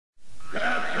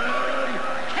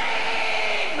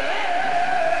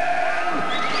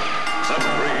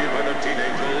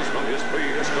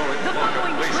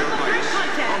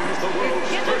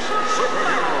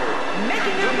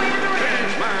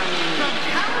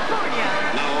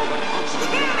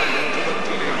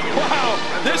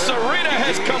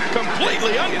has come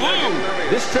completely unglued.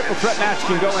 This triple threat match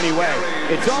can go any way.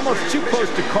 It's almost too close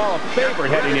to call a favorite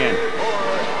heading in.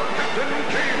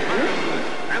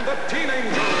 And the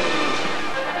Teenagers.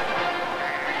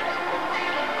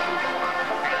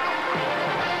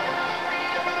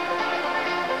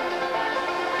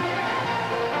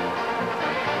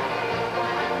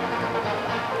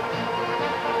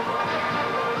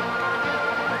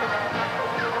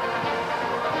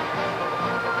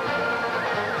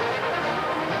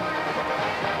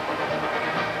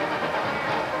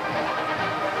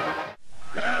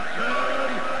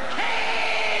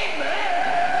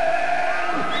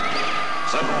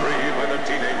 Set free by the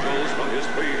Teenagers from his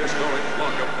prehistoric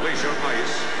block of glacier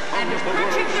ice comes the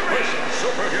world's first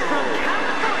superhero,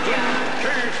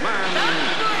 Caveman.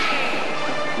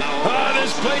 Now,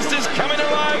 this place is coming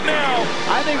alive now.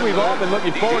 I think we've all been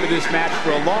looking forward to this match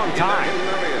for a long time.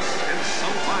 And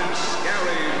sometimes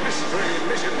scary mystery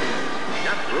mission.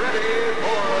 Get ready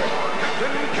for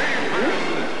Captain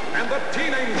Caveman and the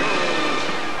Teenagers.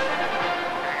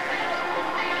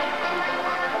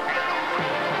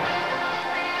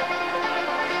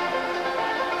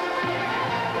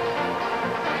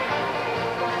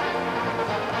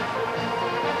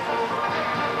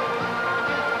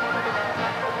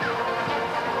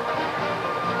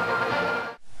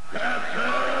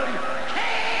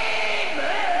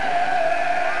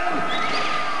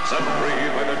 Set free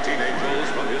by the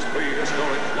Teenagers from his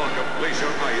prehistoric block of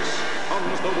glacier ice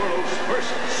comes the world's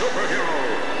first superhero,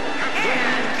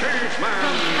 Captain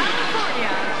Caveman.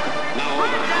 Now the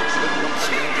announcement comes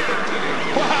to the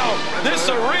Teenagers. Wow, this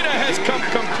arena has come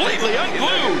completely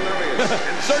unglued.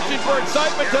 Searching for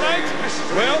excitement tonight?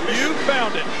 Well, you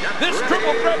found it. This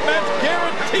triple threat match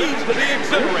guarantees to be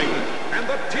exhilarating. And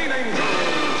the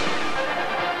Teenagers.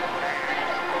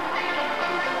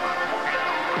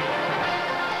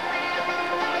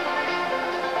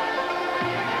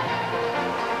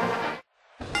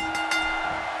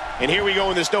 And here we go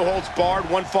in this no-holds-barred,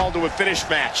 one-fall-to-a-finish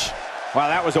match. Wow,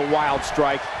 that was a wild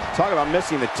strike. Talk about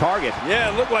missing the target.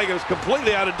 Yeah, it looked like it was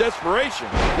completely out of desperation.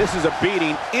 This is a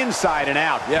beating inside and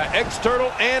out. Yeah,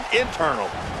 external and internal.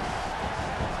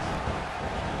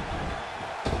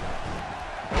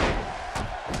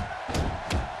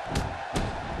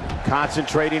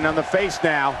 Concentrating on the face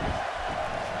now.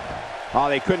 Oh,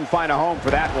 they couldn't find a home for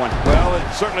that one. Well,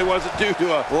 it certainly wasn't due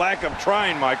to a lack of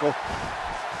trying, Michael.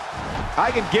 I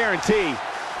can guarantee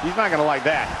he's not going to like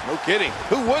that. No kidding.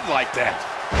 Who would like that?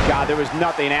 God, there was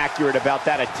nothing accurate about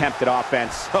that attempted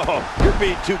offense. Oh, you're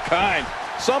being too kind.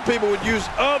 Some people would use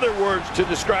other words to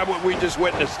describe what we just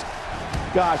witnessed.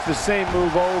 Gosh, the same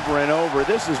move over and over.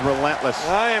 This is relentless.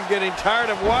 I am getting tired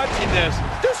of watching this.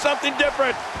 Do something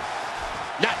different.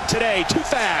 Not today. Too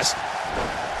fast.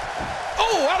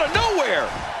 Oh, out of nowhere.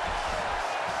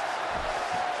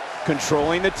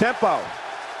 Controlling the tempo.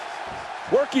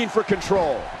 Working for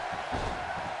control.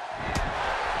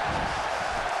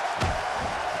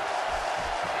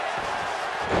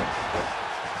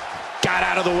 Got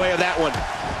out of the way of that one.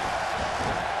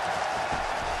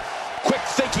 Quick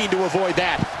thinking to avoid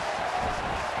that.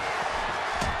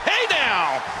 Hey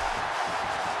now!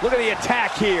 Look at the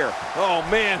attack here. Oh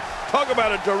man, talk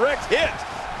about a direct hit.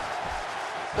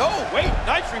 Oh, wait,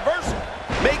 nice reversal.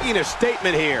 Making a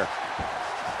statement here.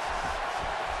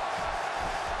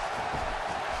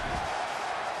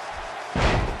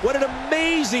 What an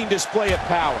amazing display of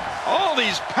power. All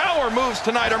these power moves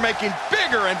tonight are making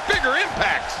bigger and bigger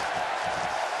impacts.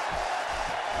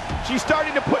 She's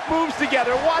starting to put moves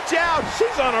together. Watch out.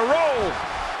 She's on a roll.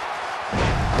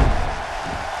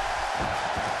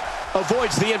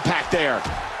 Avoids the impact there.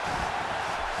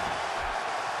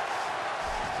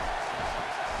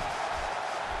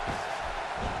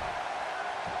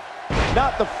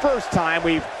 Not the first time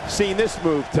we've seen this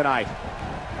move tonight.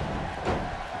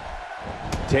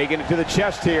 Taking it to the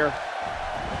chest here.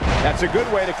 That's a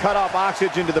good way to cut off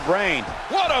oxygen to the brain.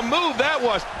 What a move that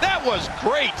was. That was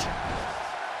great.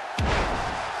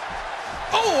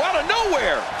 Oh, out of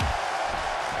nowhere.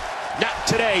 Not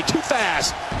today. Too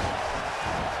fast.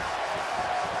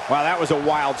 Wow, that was a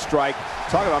wild strike.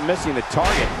 Talk about missing the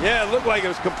target. Yeah, it looked like it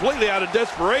was completely out of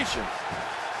desperation.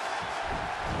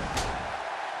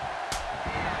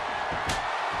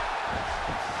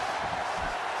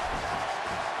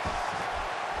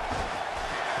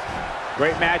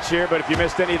 Great match here, but if you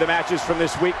missed any of the matches from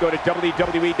this week, go to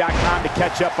WWE.com to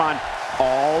catch up on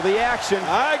all the action.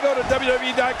 I go to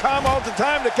WWE.com all the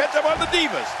time to catch up on the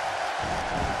Divas.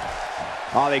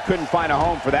 Oh, they couldn't find a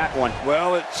home for that one.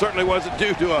 Well, it certainly wasn't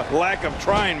due to a lack of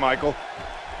trying, Michael.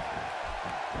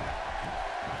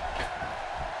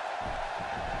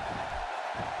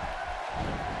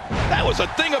 That was a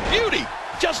thing of beauty.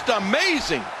 Just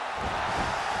amazing.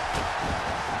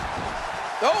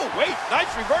 Oh, wait,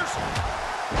 nice reversal.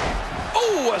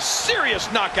 Oh, a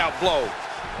serious knockout blow.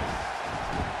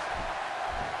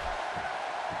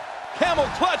 Camel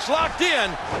clutch locked in,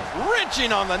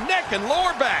 wrenching on the neck and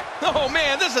lower back. Oh,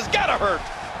 man, this has got to hurt.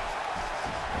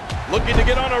 Looking to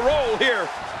get on a roll here.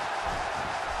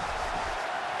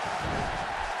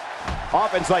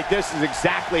 Offense like this is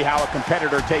exactly how a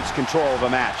competitor takes control of a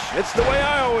match. It's the way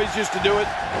I always used to do it.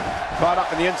 Caught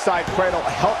up in the inside cradle,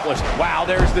 helpless. Wow,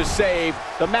 there's the save.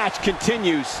 The match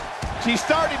continues. She's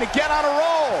starting to get on a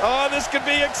roll. Oh, this could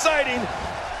be exciting.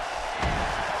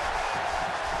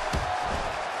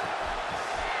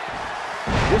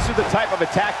 This is the type of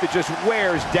attack that just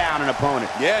wears down an opponent.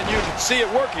 Yeah, and you can see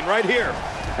it working right here.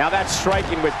 Now that's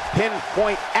striking with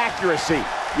pinpoint accuracy.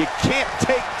 You can't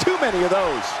take too many of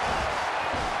those.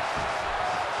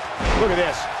 Look at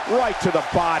this, right to the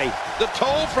body. The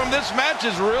toll from this match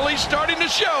is really starting to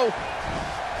show.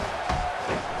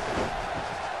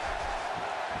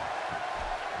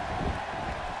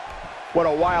 What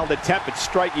a wild attempt at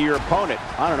striking your opponent.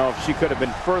 I don't know if she could have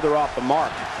been further off the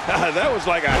mark. That was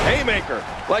like a haymaker,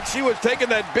 like she was taking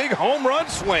that big home run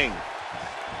swing.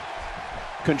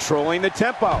 Controlling the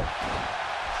tempo.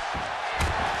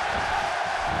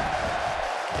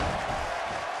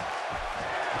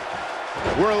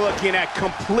 We're looking at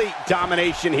complete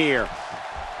domination here.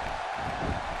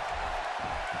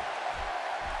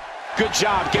 Good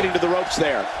job getting to the ropes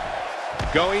there.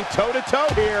 Going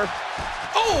toe-to-toe here.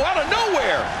 Oh, out of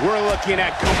nowhere. We're looking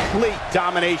at complete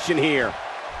domination here.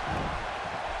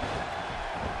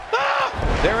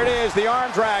 Ah! There it is. The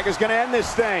arm drag is going to end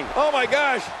this thing. Oh, my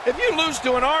gosh. If you lose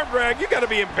to an arm drag, you got to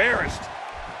be embarrassed.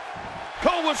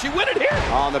 Cole, will she win it here?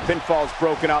 Oh, and the pinfall's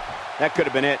broken up. That could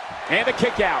have been it. And a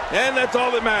kick out. And that's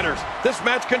all that matters. This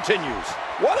match continues.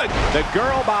 What a... The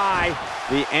girl by.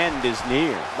 The end is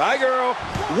near. Bye, girl.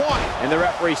 One. And the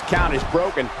referee's count is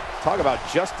broken. Talk about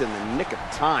just in the nick of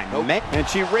time. Nope. And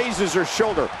she raises her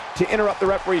shoulder to interrupt the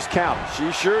referee's count.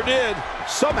 She sure did.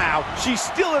 Somehow, she's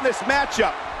still in this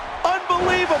matchup.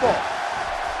 Unbelievable.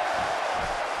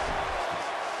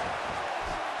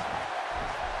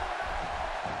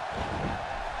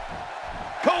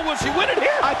 Cole, will she win it here?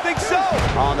 I think so.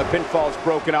 Oh, and the pinfall's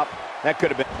broken up. That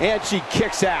could have been. And she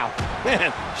kicks out.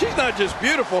 Man, she's not just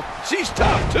beautiful, she's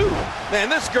tough too. Man,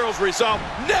 this girl's resolve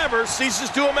never ceases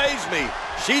to amaze me.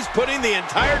 She's putting the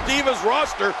entire Divas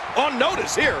roster on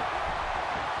notice here.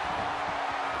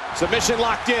 Submission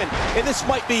locked in, and this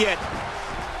might be it.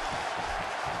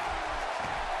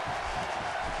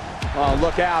 Oh,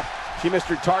 look out. She missed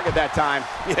her target that time.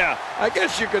 Yeah, I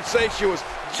guess you could say she was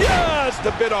just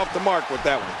a bit off the mark with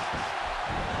that one.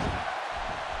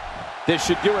 This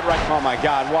should do it right. Oh, my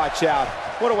God, watch out.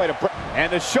 What a way to break.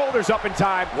 And the shoulder's up in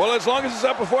time. Well, as long as it's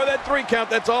up before that 3 count,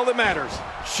 that's all that matters.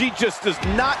 She just does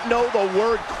not know the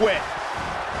word quit.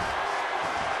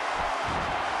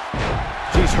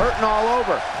 She's hurting all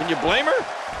over. Can you blame her?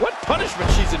 What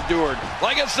punishment she's endured.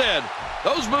 Like I said,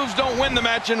 those moves don't win the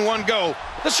match in one go.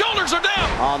 The shoulders are down.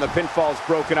 Oh, and the pinfall's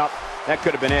broken up. That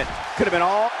could have been it. Could have been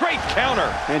all. Great counter.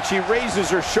 And she raises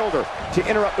her shoulder to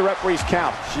interrupt the referee's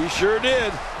count. She sure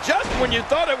did. Just when you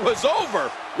thought it was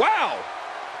over. Wow.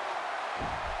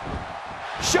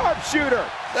 Sharpshooter.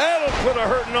 That'll put a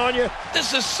hurting on you.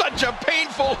 This is such a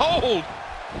painful hold.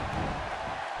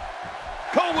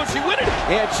 Cole, will she win it?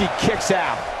 And she kicks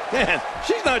out. Man,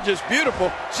 she's not just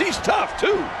beautiful, she's tough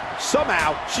too.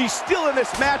 Somehow, she's still in this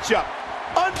matchup.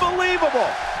 Unbelievable.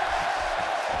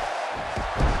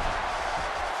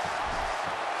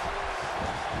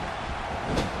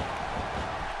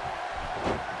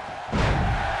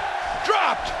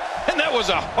 Dropped. And that was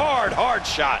a hard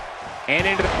shot. And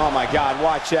into the, oh my God,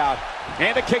 watch out.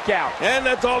 And a kick out. And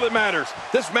that's all that matters.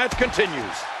 This match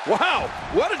continues. Wow,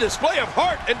 what a display of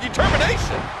heart and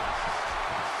determination.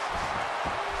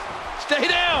 Stay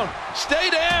down, stay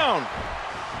down.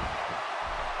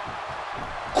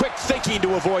 Quick thinking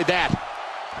to avoid that.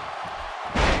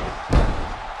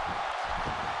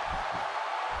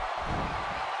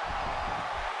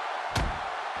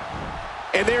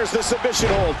 And there's the submission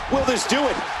hold. Will this do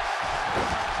it?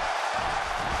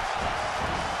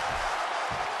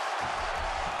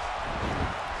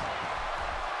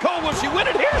 Cole, will she win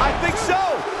it here? I think so.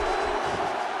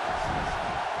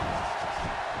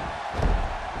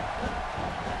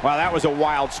 Wow, that was a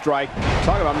wild strike.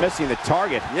 Talk about missing the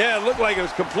target. Yeah, it looked like it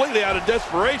was completely out of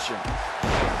desperation.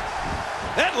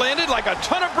 That landed like a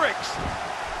ton of bricks.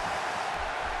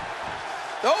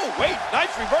 Oh, wait, nice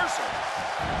reversal.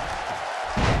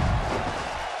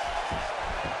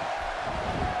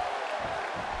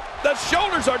 The The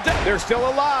shoulders are down. They're still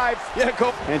alive. Yeah,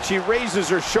 Cole. And she raises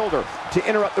her shoulder to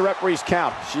interrupt the referee's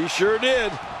count. She sure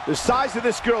did. The size of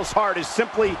this girl's heart is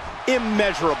simply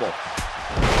immeasurable.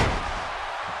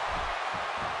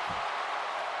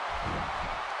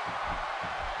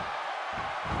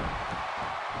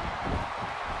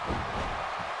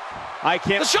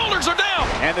 The shoulders are down.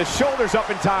 And the shoulders up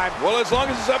in time. Well, as long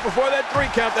as it's up before that 3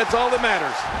 count, that's all that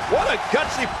matters. What a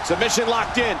gutsy Submission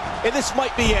locked in, and this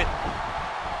might be it.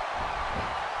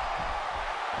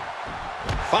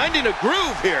 finding a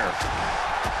groove here.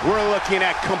 We're looking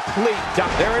at complete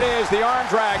There it is. The arm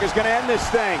drag is going to end this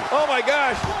thing. Oh, my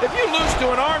gosh. If you lose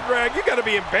to an arm drag, you got to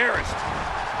be embarrassed.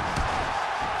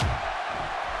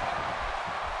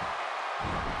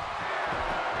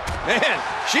 Man,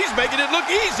 she's making it look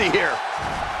easy here.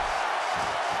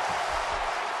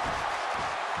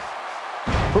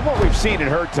 From what we've seen and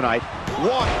heard tonight,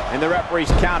 1, and the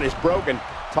referee's count is broken.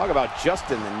 Talk about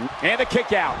Justin and a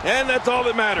kick out. And that's all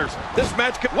that matters. This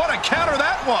match, what a counter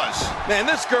that was. Man,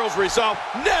 this girl's resolve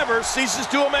never ceases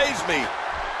to amaze me.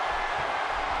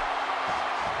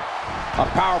 A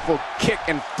powerful kick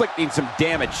inflicting some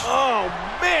damage. Oh,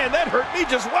 man, that hurt me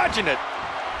just watching it.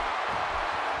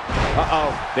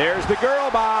 Uh-oh, there's the girl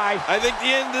by. I think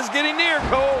the end is getting near,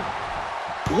 Cole.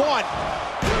 1.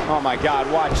 Oh, my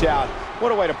God, watch out.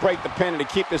 What a way to break the pin and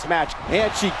to keep this match.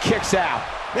 And she kicks out.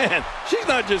 Man, she's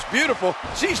not just beautiful,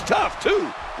 she's tough, too.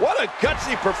 What a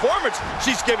gutsy performance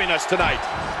she's giving us tonight.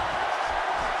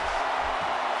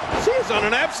 She is on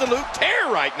an absolute tear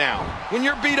right now. When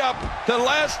you're beat up, the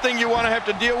last thing you want to have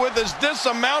to deal with is this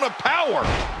amount of power.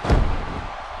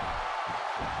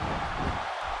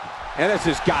 And this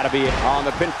has got to be it. Oh, and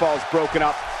the pinfall's broken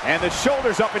up. And the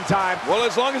shoulder's up in time. Well,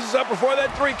 as long as it's up before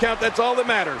that 3 count, that's all that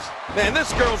matters. Man,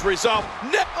 this girl's resolve.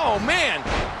 Oh, man.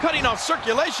 Cutting off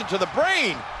circulation to the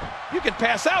brain. You can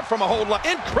pass out from a whole lot.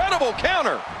 Incredible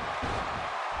counter.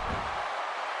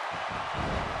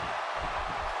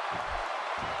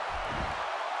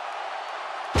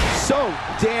 So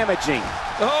damaging.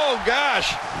 Oh,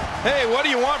 gosh. Hey, what do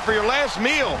you want for your last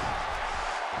meal?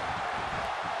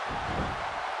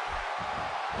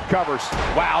 Covers.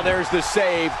 Wow, there's the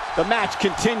save. The match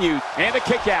continues. And a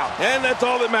kick out. And that's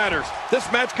all that matters.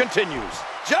 This match continues.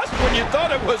 Just when you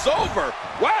thought it was over.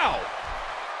 Wow.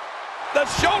 The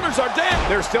shoulders are down.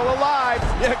 They're still alive.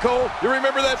 Yeah, Cole, you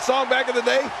remember that song back in the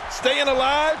day? Staying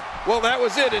Alive? Well, that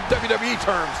was it in WWE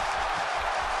terms.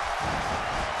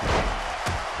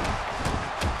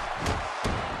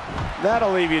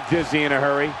 That'll leave you dizzy in a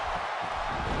hurry.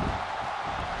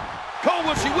 Cole,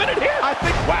 will she win it here? I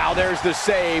think. Wow, there's the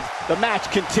save. The match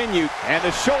continued. And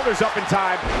the shoulders up in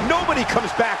time. Nobody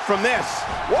comes back from this.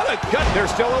 What a gut. They're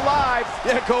still alive.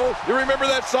 Yeah, Cole, you remember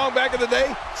that song back in the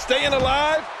day? Staying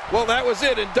Alive? Well, that was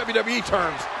it in WWE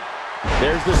terms.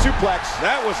 There's the suplex.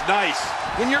 That was nice.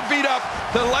 When you're beat up,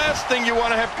 the last thing you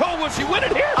want to have. Cole, will she win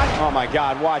it here? Oh, my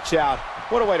God, watch out.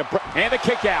 What a way to break. And a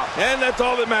kick out. And that's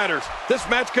all that matters. This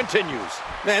match continues.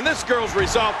 Man, this girl's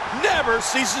resolve never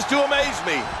ceases to amaze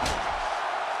me.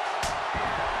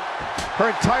 Her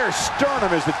entire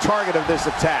sternum is the target of this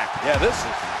attack. Yeah, this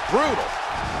is brutal.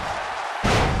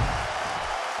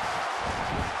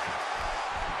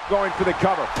 Going for the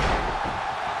cover.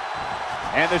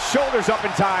 And the shoulders up in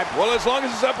time. Well, as long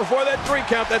as it's up before that 3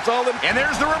 count, that's all that... And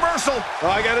there's the reversal. Well,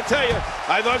 I got to tell you,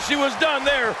 I thought she was done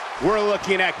there. We're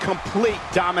looking at complete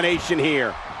domination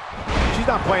here. She's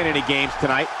not playing any games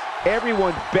tonight.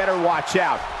 Everyone better watch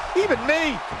out. Even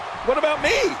me. What about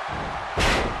me?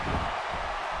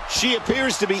 She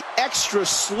appears to be extra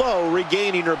slow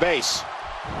regaining her base.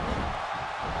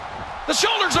 The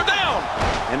shoulders are down.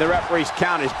 And the referee's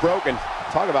count is broken.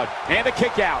 Talk about, and a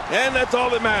kick out. And that's all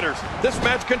that matters. This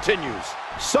match continues.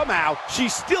 Somehow,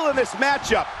 she's still in this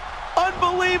matchup.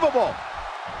 Unbelievable.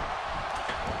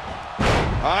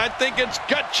 I think it's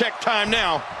gut check time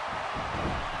now.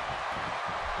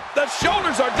 The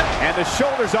shoulders are down. And the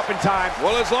shoulders up in time.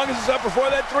 Well, as long as it's up before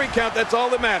that 3 count, that's all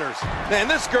that matters. Man,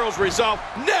 this girl's resolve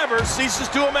never ceases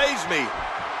to amaze me.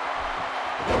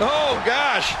 Oh,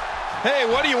 gosh. Hey,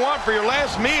 what do you want for your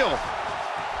last meal?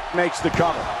 Makes the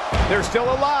cover. They're still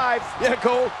alive. Yeah,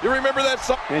 Cole, you remember that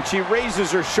song? And she raises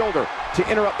her shoulder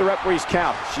to interrupt the referee's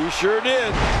count. She sure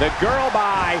did. The girl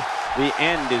by. The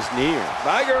end is near.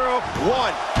 Bye, girl. 1.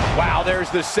 Wow, there's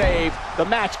the save. The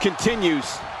match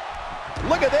continues.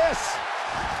 Look at this.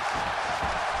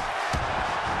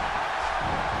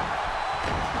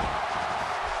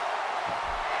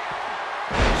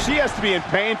 She has to be in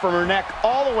pain from her neck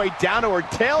all the way down to her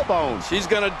tailbone. She's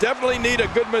going to definitely need a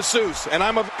good masseuse. And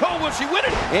I'm a... Cole, will she win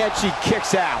it? And she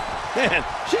kicks out. Man,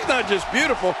 she's not just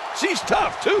beautiful, she's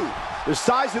tough, too. The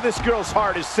size of this girl's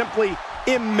heart is simply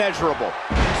immeasurable.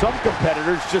 Some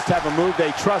competitors just have a move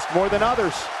they trust more than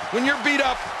others. When you're beat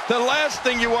up, the last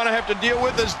thing you want to have to deal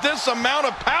with is this amount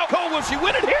of power. Oh, will she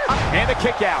win it here? And a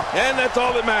kick out. And that's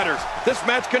all that matters. This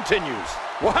match continues.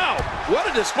 Wow, what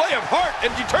a display of heart and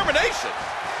determination.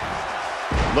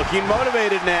 Looking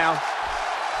motivated now.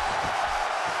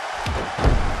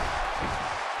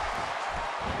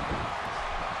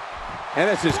 And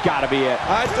this has got to be it.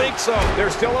 I think so. They're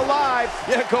still alive.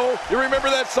 Yeah, Cole, you remember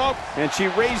that song? And she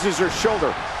raises her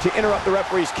shoulder to interrupt the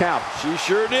referee's count. She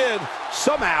sure did.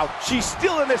 Somehow, she's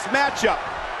still in this matchup.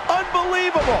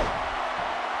 Unbelievable.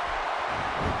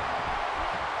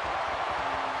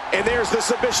 And there's the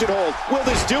submission hold. Will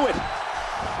this do it?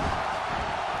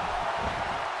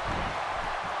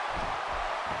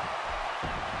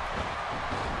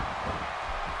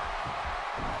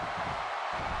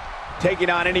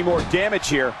 Taking on any more damage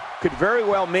here could very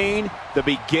well mean the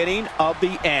beginning of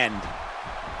the end.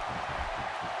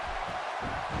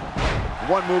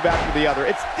 One move after the other.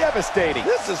 It's devastating.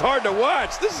 This is hard to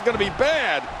watch. This is going to be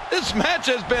bad. This match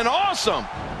has been awesome.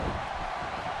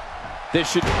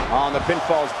 This should... the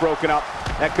pinfall's broken up.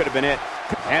 That could have been it.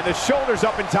 And the shoulder's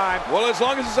up in time. Well, as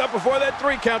long as it's up before that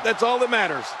 3 count, that's all that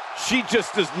matters. She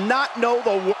just does not know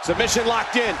the... Submission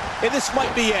locked in, and this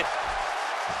might be it.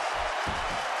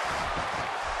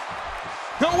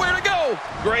 Nowhere to go.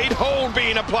 Great hold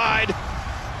being applied.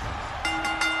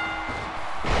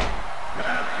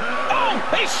 Oh,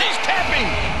 hey, she's tapping.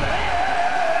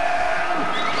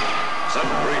 Set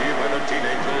free by the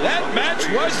teenagers. That match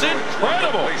was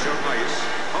incredible. Glacier Ice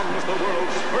comes the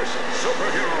world's first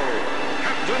superhero,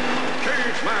 Captain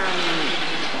Caveman.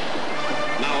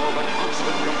 Now the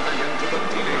constant companion to the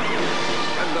teenagers,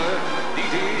 Brenda, Dee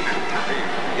Dee, and Taffy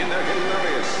in their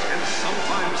hilarious and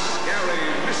sometimes scary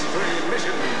mystery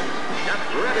mission. Get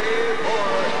ready for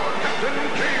Captain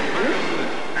Caveman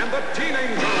and the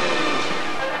Teenagers.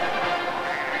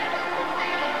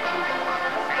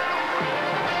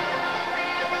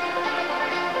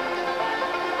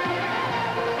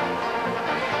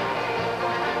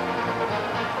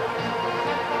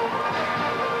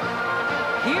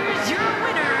 Here's your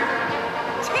winner,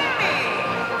 Tammy.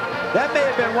 That may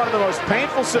have been one of the most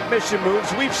painful submission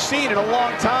moves we've seen in a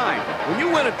long time. When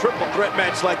you win a triple threat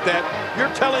match like that,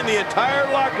 you're telling the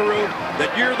entire locker room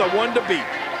that you're the one to beat.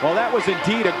 Well, that was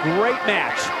indeed a great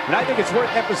match. And I think it's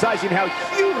worth emphasizing how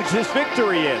huge this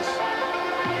victory is.